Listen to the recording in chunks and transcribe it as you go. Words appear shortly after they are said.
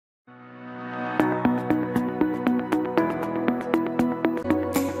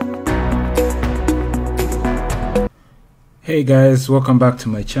Hey guys, welcome back to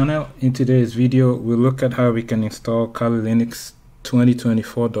my channel. In today's video, we'll look at how we can install Kali Linux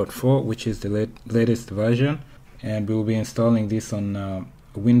 2024.4, which is the latest version, and we'll be installing this on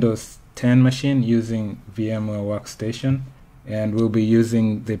Windows 10 machine using VMware Workstation, and we'll be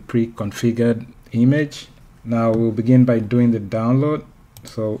using the pre-configured image. Now we'll begin by doing the download.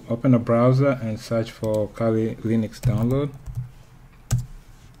 So open a browser and search for Kali Linux download.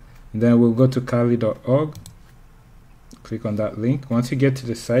 And then we'll go to kali.org. Click on that link. Once you get to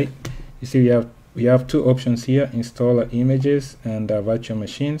the site, you see we have two options here: installer images and virtual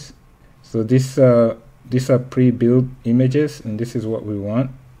machines. So these are pre-built images, and this is what we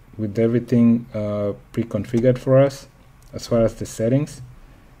want with everything pre-configured for us as far as the settings.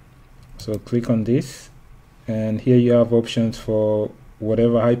 So click on this, and here you have options for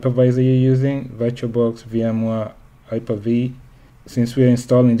whatever hypervisor you're using: VirtualBox, VMware, Hyper-V. Since we're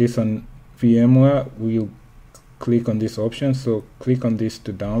installing this on VMware, we'll click on this option. So click on this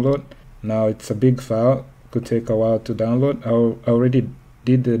to download. Now it's a big file, could take a while to download. I already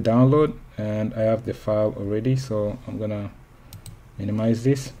did the download and I have the file already, so I'm gonna minimize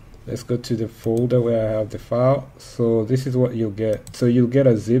this. Let's go to the folder where I have the file. So this is what you'll get. So you'll get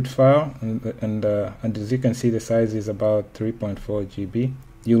a zipped file, and as you can see, the size is about 3.4 GB.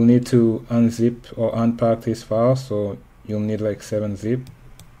 You'll need to unzip or unpack this file, so you'll need like 7-zip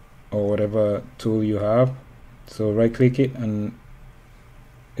or whatever tool you have. So right click it and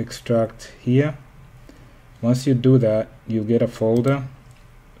extract here. Once you do that, you get a folder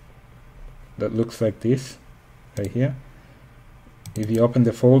that looks like this right here. If you open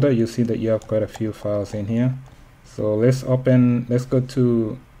the folder, you'll see that you have quite a few files in here. So let's go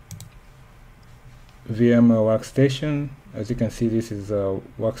to VMware Workstation. As you can see, this is a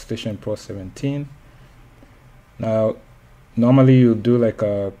Workstation Pro 17. Now normally you do like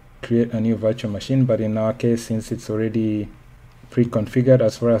a create a new virtual machine, but in our case, since it's already pre-configured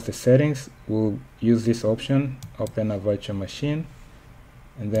as far as the settings, we'll use this option: open a virtual machine,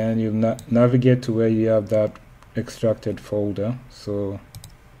 and then you navigate to where you have that extracted folder. So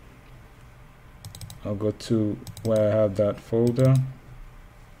I'll go to where I have that folder,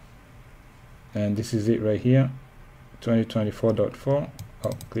 and this is it right here, 2024.4.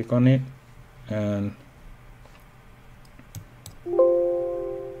 I'll click on it, and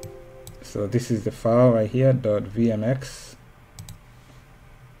so this is the file right here, .vmx.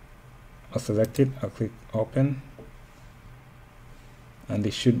 I'll select it, I'll click open, and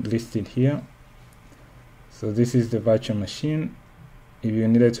it should list it here. So this is the virtual machine. If you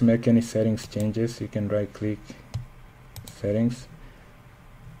needed to make any settings changes, you can right click settings,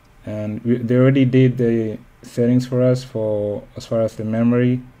 and they already did the settings for us for as far as the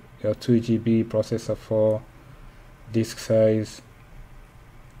memory, your 2 GB, processor 4, disk size,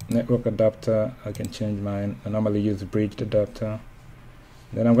 network adapter. I can change mine. I normally use bridged adapter.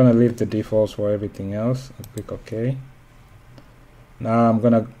 Then I'm gonna leave the defaults for everything else. I'll click OK. Now I'm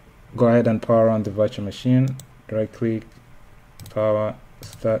gonna go ahead and power on the virtual machine. Right click, power,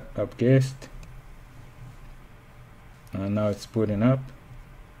 start up guest, and now it's booting up.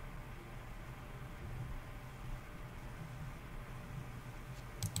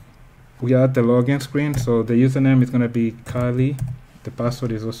 We are at the login screen, so the username is gonna be Kali. The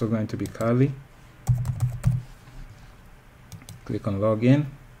password is also going to be Kali. Click on login,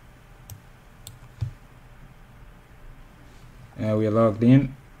 and we are logged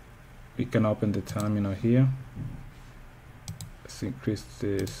in. We can open the terminal here. Let's increase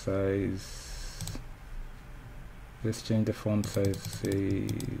the size. Let's change the font size, say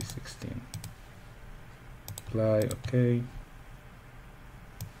 16. Apply, OK.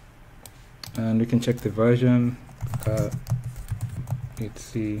 And we can check the version.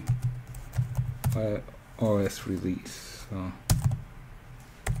 It's the OS release. So,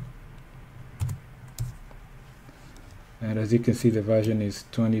 and as you can see, the version is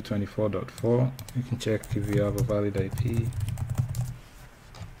 2024.4. You can check if you have a valid IP.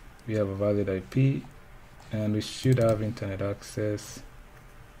 We have a valid IP, and we should have internet access.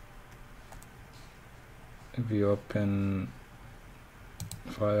 If we open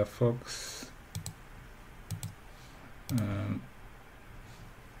Firefox,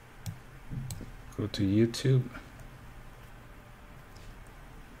 go to YouTube,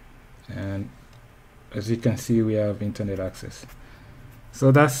 and as you can see, we have internet access.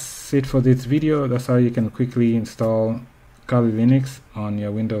 So that's it for this video. That's how you can quickly install Kali Linux on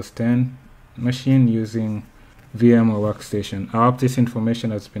your Windows 10 machine using VMware Workstation. I hope this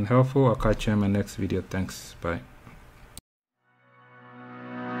information has been helpful. I'll catch you in my next video. Thanks. Bye.